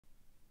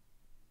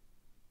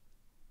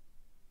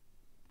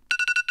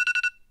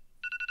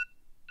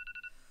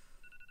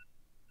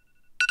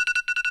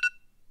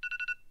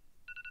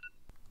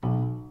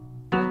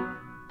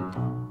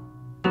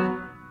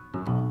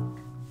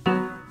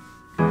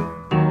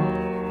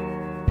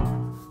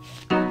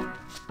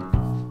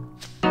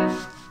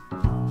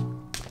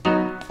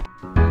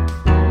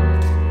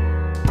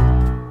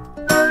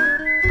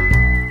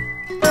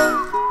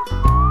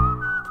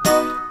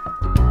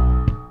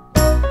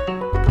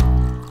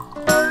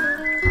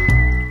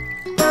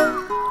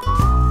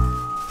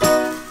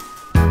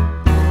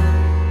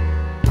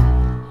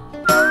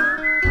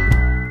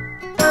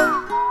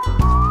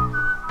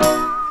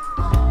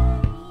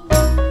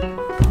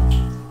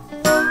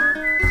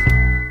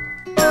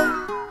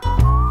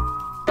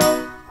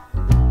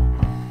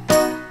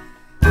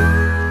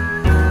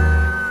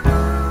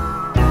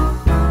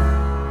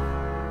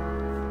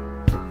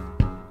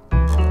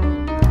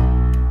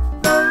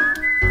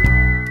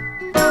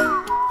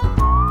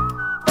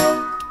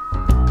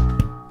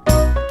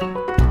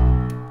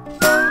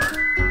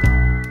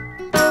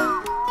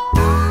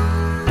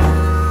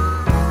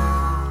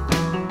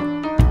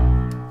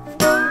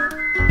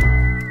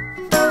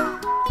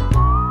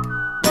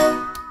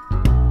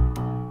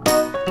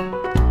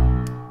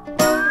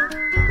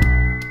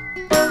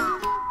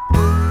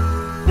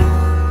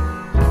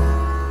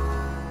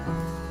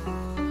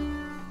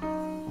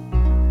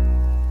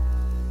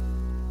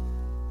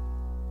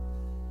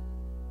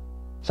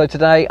So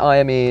today I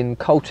am in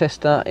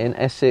Colchester in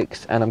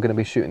Essex and I'm going to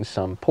be shooting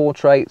some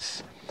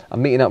portraits.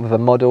 I'm meeting up with a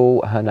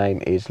model, her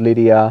name is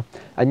Lydia,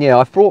 and yeah,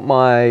 I've brought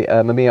my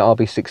Mamiya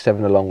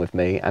RB67 along with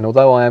me, and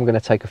although I am going to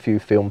take a few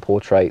film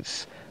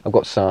portraits, I've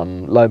got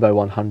some Lobo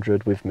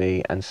 100 with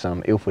me and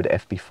some Ilford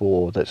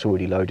FB4 that's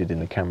already loaded in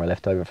the camera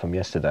left over from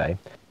yesterday.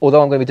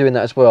 Although I'm going to be doing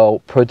that as well,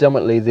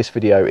 predominantly this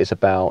video is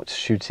about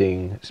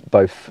shooting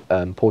both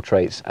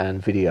portraits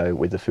and video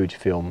with the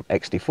Fujifilm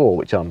X-T4,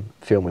 which I'm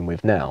filming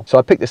with now. So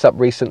I picked this up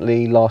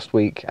recently, last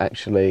week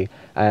actually,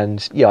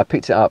 and yeah, I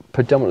picked it up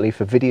predominantly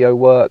for video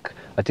work.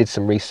 I did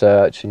some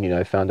research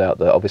and found out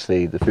that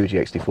obviously the Fuji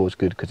X-T4 is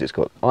good because it's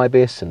got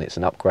IBIS and it's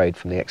an upgrade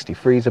from the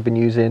XT3s I've been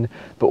using,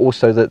 but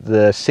also that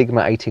the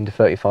Sigma 18 to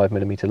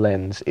 35mm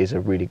lens is a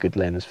really good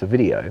lens for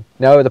video.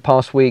 Now over the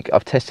past week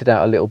I've tested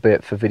out a little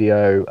bit for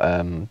video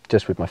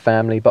just with my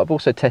family, but I've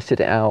also tested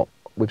it out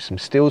with some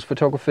stills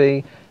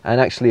photography,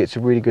 and actually it's a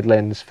really good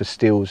lens for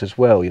stills as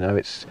well.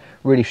 It's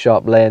really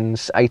sharp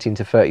lens, 18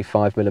 to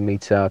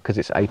 35mm, because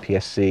it's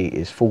APS-C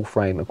is full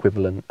frame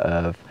equivalent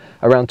of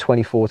around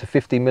 24 to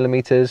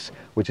 50mm,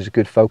 which is a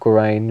good focal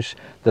range.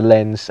 The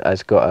lens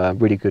has got a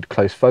really good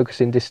close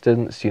focusing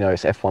distance,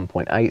 it's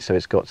f1.8, so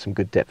it's got some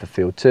good depth of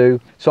field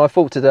too. So I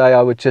thought today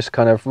I would just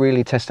kind of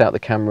really test out the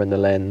camera and the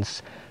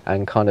lens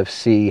and kind of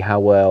see how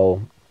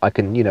well I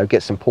can,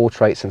 get some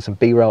portraits and some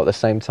B-roll at the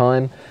same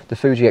time. The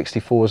Fuji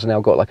X-T4 has now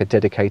got like a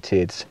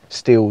dedicated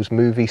stills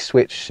movie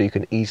switch, so you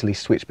can easily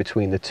switch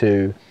between the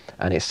two,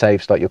 and it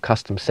saves like your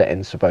custom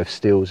settings for both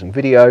stills and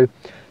video.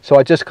 So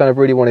I just kind of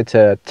really wanted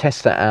to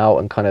test that out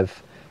and kind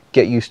of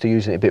get used to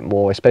using it a bit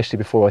more, especially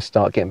before I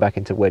start getting back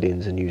into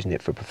weddings and using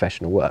it for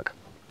professional work.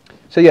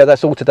 So yeah,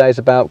 that's all today is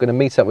about. I'm going to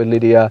meet up with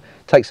Lydia,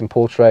 take some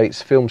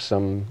portraits, film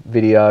some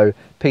video,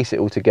 piece it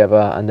all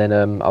together, and then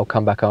I'll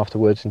come back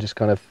afterwards and just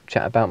kind of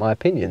chat about my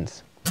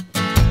opinions.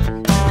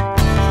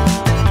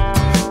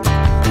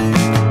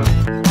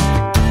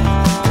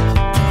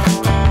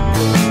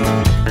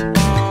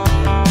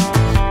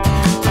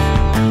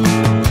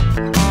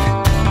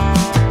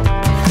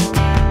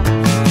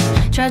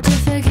 Tried to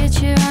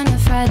forget you on a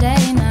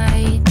Friday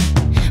night.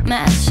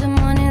 Met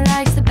someone who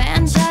likes the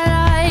bands I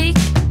like.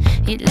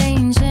 He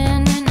leans in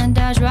and I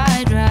dodge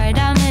right.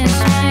 I miss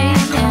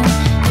waiting.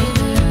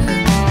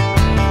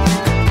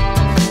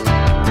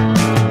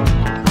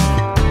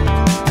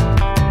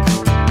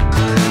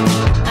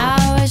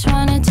 I always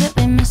wanted to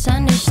be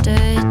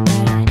misunderstood,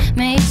 but I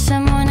made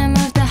someone and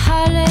moved to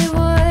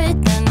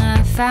Hollywood. Then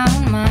I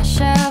found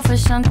myself with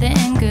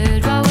something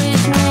good. What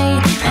with me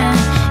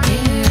and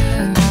you?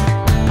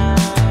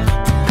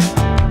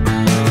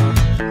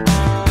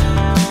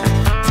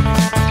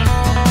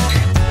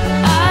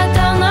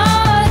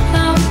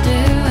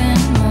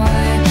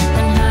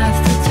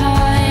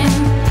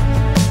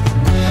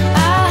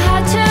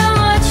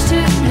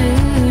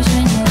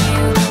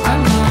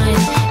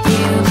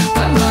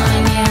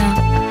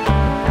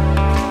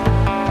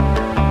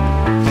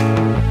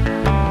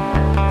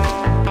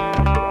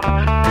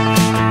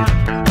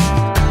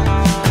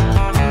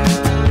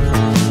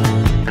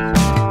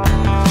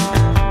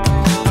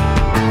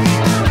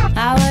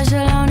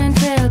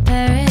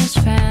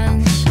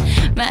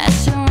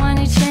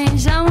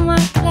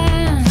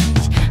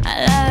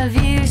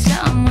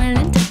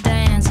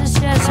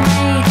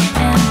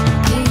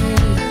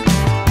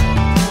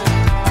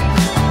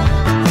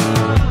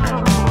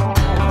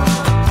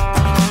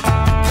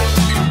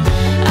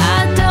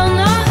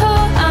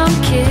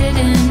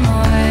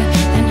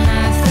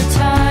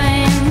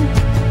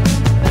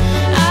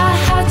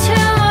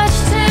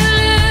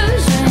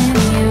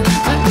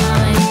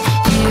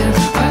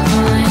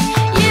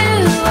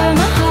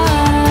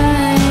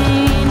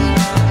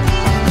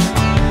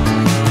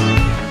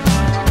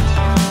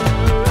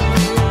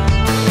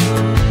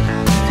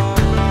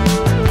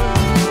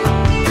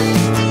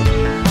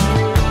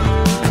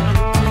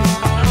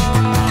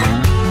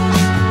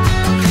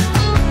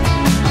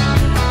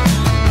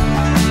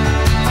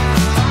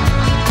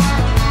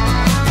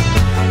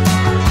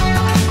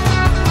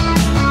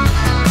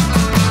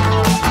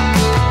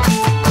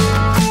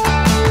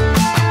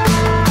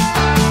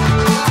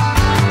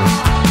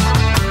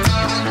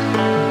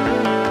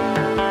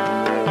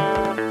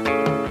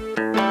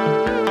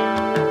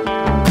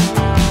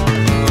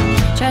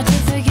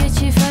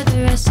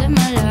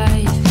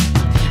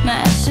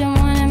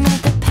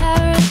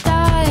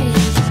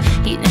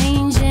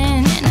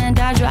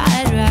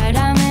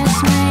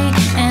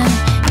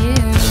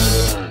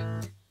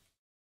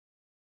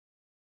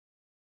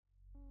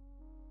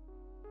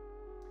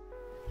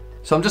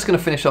 So I'm just going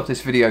to finish off this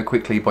video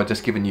quickly by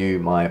just giving you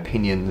my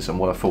opinions on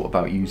what I thought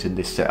about using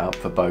this setup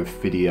for both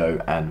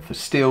video and for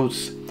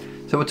stills.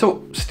 So we'll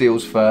talk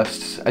stills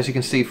first. As you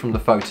can see from the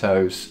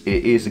photos,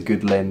 it is a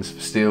good lens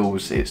for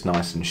stills. It's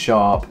nice and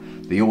sharp.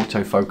 The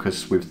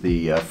autofocus with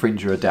the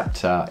Fringer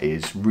adapter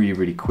is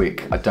really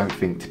quick. I don't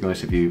think, to be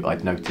honest with you,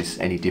 I'd notice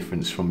any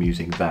difference from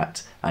using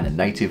that and a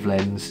native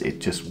lens. It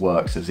just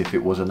works as if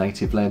it was a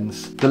native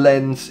lens. The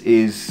lens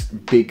is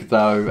big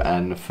though,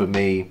 and for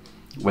me,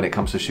 When it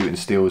comes to shooting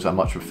stills, I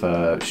much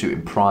prefer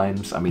shooting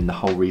primes. I mean, the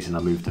whole reason I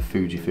moved to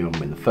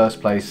Fujifilm in the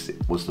first place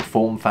was the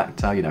form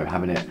factor, you know,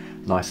 having it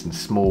nice and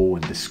small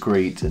and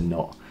discreet and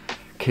not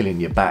killing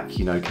your back,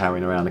 you know,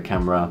 carrying around a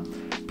camera.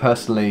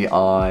 Personally,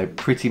 I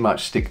pretty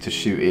much stick to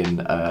shooting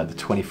the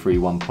 23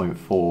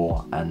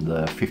 1.4 and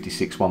the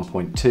 56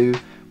 1.2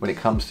 when it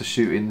comes to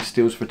shooting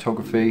stills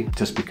photography,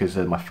 just because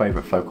they're my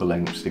favourite focal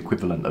lengths, the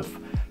equivalent of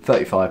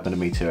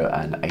 35mm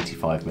and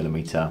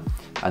 85mm,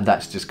 and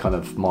that's just kind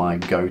of my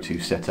go-to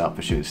setup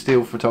for shooting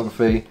still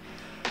photography.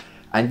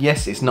 And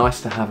yes, it's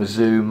nice to have a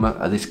zoom.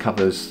 This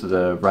covers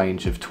the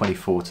range of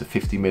 24 to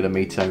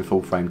 50mm in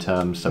full frame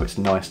terms, so it's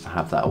nice to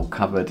have that all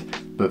covered.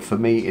 But for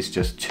me, it's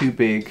just too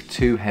big,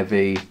 too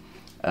heavy,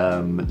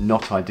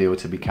 not ideal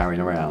to be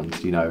carrying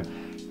around, you know.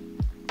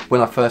 When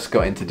I first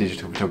got into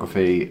digital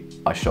photography,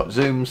 I shot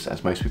zooms,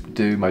 as most people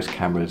do. Most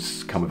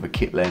cameras come with a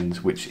kit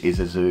lens, which is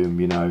a zoom,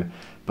 you know.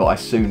 But I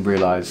soon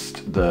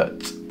realised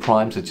that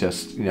primes are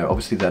just, you know,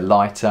 obviously they're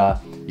lighter,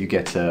 you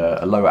get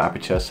a lower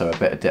aperture, so a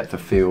better depth of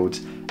field,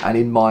 and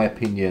in my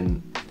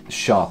opinion,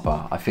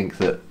 sharper. I think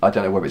that, I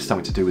don't know whether it's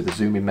something to do with the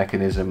zooming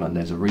mechanism, and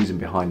there's a reason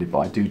behind it, but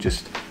I do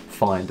just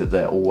find that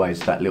they're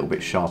always that little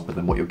bit sharper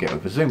than what you'll get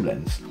with a zoom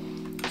lens.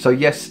 So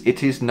yes,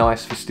 it is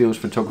nice for stills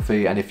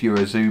photography, and if you're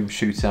a zoom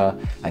shooter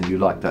and you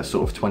like that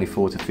sort of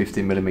 24 to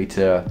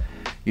 50mm,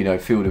 you know,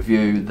 field of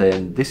view,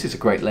 then this is a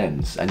great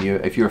lens. And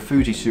if you're a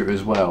Fuji shooter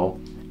as well,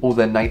 all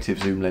their native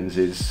zoom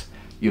lenses,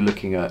 you're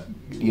looking at,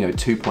 you know,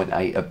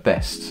 2.8 at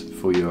best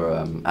for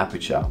your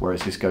aperture,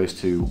 whereas this goes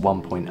to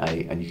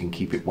 1.8, and you can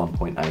keep it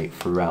 1.8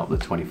 throughout the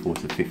 24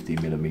 to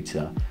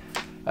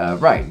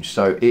 50mm range.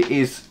 So it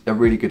is a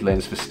really good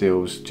lens for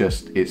stills,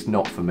 just it's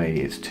not for me.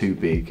 It's too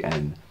big,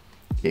 and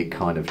it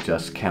kind of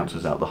just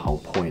cancels out the whole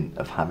point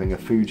of having a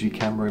Fuji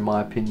camera, in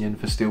my opinion,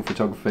 for still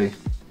photography.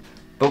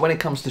 But when it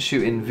comes to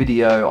shooting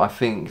video, I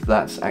think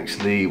that's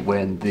actually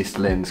when this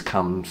lens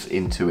comes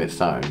into its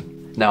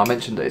own. Now, I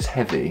mentioned that it's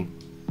heavy,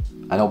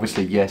 and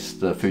obviously, yes,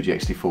 the Fuji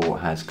X-T4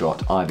 has got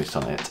IBIS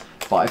on it,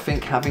 but I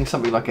think having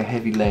something like a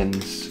heavy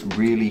lens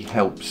really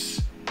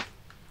helps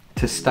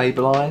to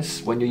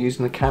stabilize when you're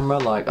using the camera.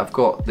 Like, I've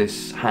got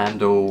this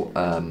handle,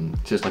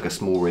 just like a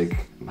small rig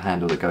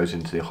handle that goes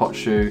into the hot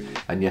shoe,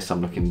 and yes,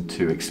 I'm looking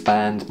to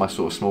expand my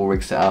sort of small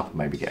rig setup,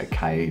 maybe get a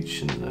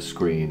cage and a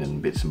screen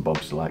and bits and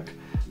bobs like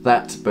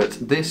that, but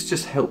this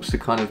just helps to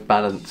kind of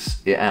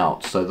balance it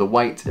out. So the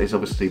weight is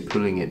obviously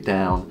pulling it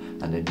down,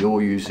 and then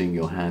you're using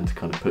your hand to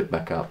kind of put it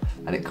back up,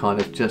 and it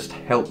kind of just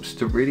helps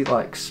to really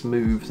like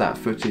smooth that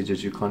footage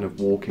as you're kind of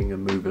walking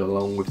and moving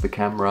along with the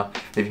camera.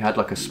 If you had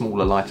like a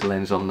smaller, lighter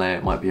lens on there,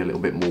 it might be a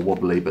little bit more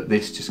wobbly, but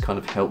this just kind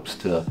of helps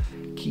to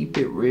keep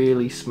it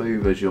really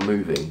smooth as you're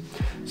moving.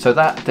 So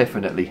that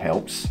definitely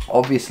helps.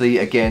 Obviously,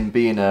 again,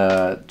 being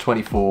a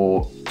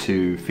 24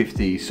 to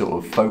 50 sort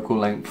of focal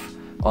length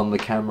on the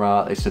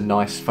camera, it's a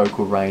nice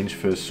focal range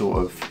for sort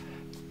of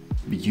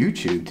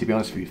YouTube, to be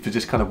honest with you, for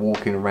just kind of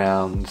walking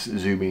around,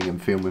 zooming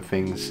and filming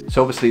things.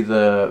 So obviously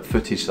the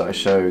footage that I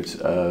showed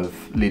of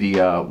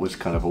Lydia was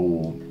kind of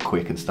all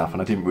quick and stuff,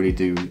 and I didn't really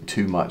do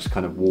too much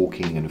kind of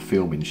walking and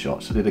filming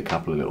shots. I did a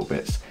couple of little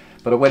bits.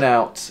 But I went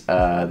out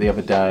the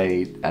other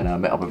day and I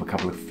met up with a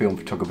couple of film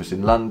photographers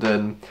in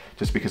London,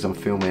 just because I'm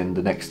filming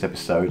the next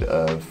episode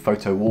of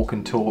Photo Walk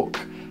and Talk,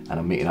 and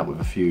I'm meeting up with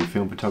a few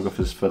film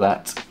photographers for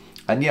that.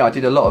 And yeah, I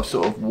did a lot of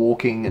sort of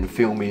walking and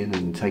filming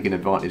and taking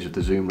advantage of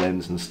the zoom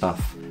lens and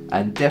stuff.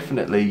 And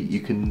definitely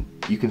you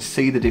can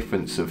see the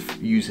difference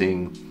of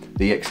using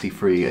the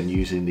X-T3 and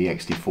using the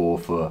X-T4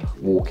 for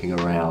walking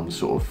around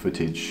sort of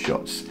footage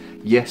shots.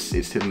 Yes,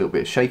 it's still a little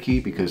bit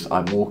shaky because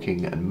I'm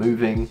walking and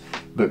moving,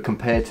 but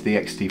compared to the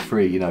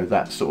X-T3, you know,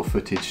 that sort of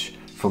footage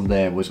from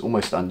there was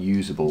almost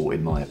unusable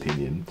in my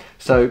opinion.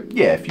 So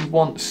yeah, if you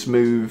want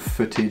smooth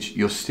footage,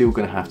 you're still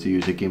going to have to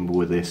use a gimbal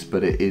with this,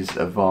 but it is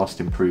a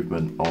vast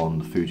improvement on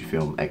the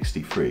Fujifilm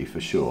X-T3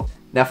 for sure.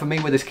 Now for me,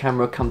 where this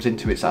camera comes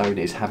into its own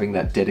is having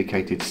that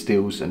dedicated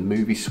stills and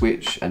movie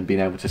switch and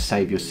being able to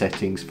save your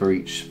settings for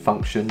each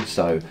function.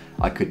 So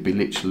I could be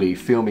literally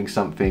filming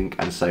something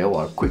and say, oh,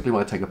 I quickly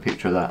want to take a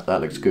picture of that, that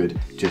looks good.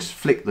 Just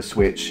flick the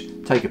switch,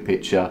 take a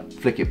picture,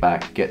 flick it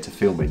back, get to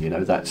filming. You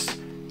know, that's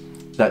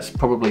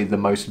probably the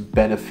most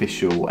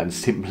beneficial and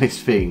simplest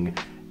thing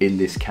in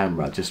this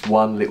camera. Just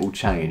one little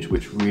change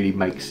which really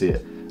makes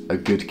it a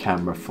good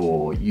camera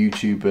for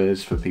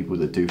YouTubers, for people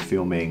that do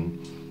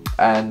filming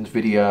and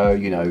video,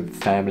 you know,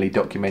 family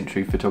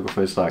documentary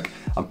photographers. Like,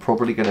 I'm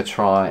probably going to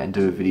try and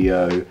do a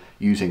video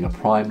using a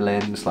prime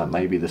lens, like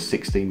maybe the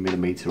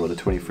 16mm or the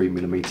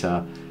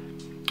 23mm.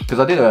 Because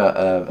I did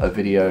a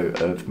video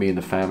of me and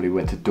the family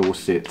went to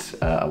Dorset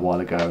a while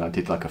ago, and I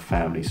did like a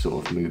family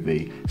sort of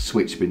movie,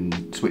 switching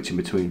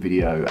between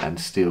video and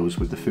stills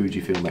with the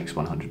Fujifilm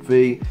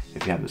X100V.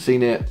 If you haven't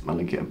seen it, I'll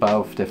link it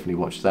above, definitely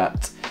watch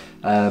that.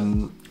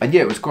 And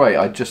yeah, it was great.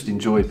 I just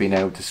enjoyed being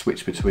able to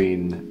switch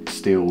between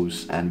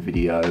stills and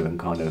video and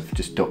kind of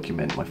just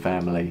document my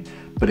family.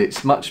 But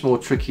it's much more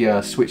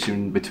trickier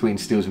switching between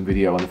stills and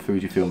video on the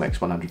Fujifilm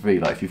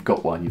X100V. Like, if you've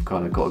got one, you've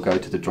kind of got to go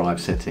to the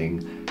drive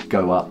setting,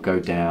 go up, go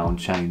down,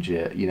 change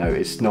it. You know,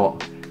 it's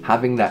not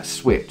having that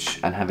switch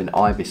and having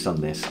IBIS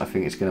on this. I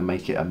think it's going to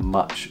make it a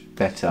much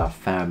better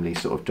family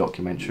sort of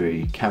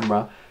documentary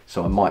camera.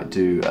 So I might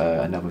do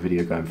another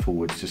video going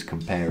forwards just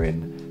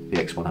comparing the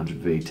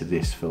X100V to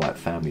this for like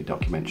family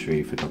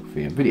documentary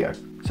photography and video.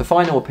 So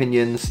final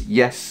opinions,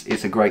 yes,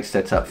 it's a great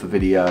setup for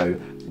video.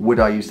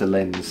 Would I use the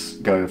lens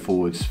going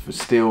forwards for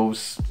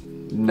stills?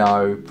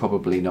 No,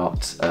 probably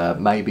not.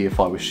 Maybe if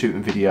I was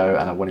shooting video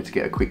and I wanted to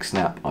get a quick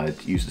snap,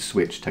 I'd use the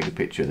switch, take a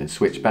picture and then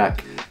switch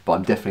back. But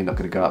I'm definitely not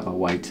going to go out my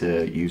way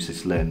to use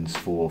this lens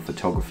for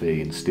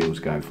photography and stills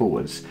going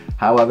forwards.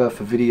 However,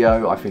 for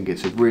video, I think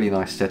it's a really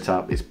nice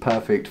setup. It's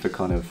perfect for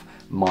kind of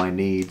my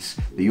needs.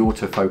 The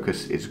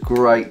autofocus is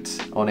great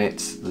on it.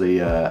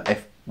 The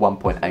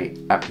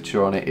f1.8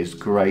 aperture on it is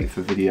great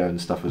for video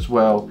and stuff as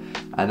well.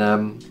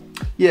 And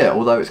yeah,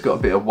 although it's got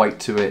a bit of weight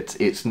to it,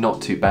 it's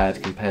not too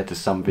bad compared to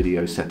some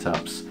video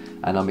setups,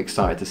 and I'm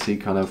excited to see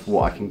kind of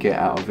what I can get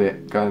out of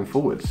it going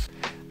forwards.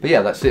 But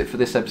yeah, that's it for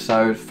this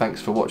episode.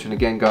 Thanks for watching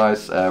again,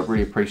 guys.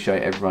 Really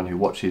appreciate everyone who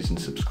watches and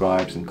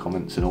subscribes and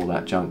comments and all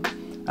that junk.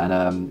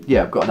 And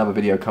yeah, I've got another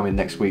video coming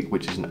next week,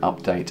 which is an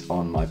update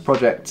on my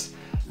project,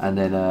 and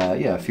then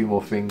yeah, a few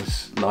more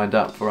things lined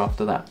up for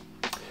after that.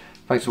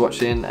 Thanks for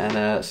watching,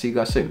 and see you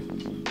guys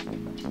soon.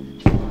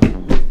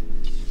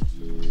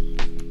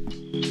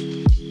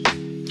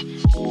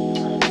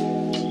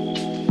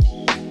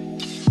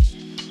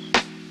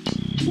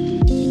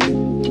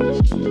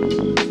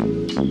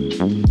 Thank you.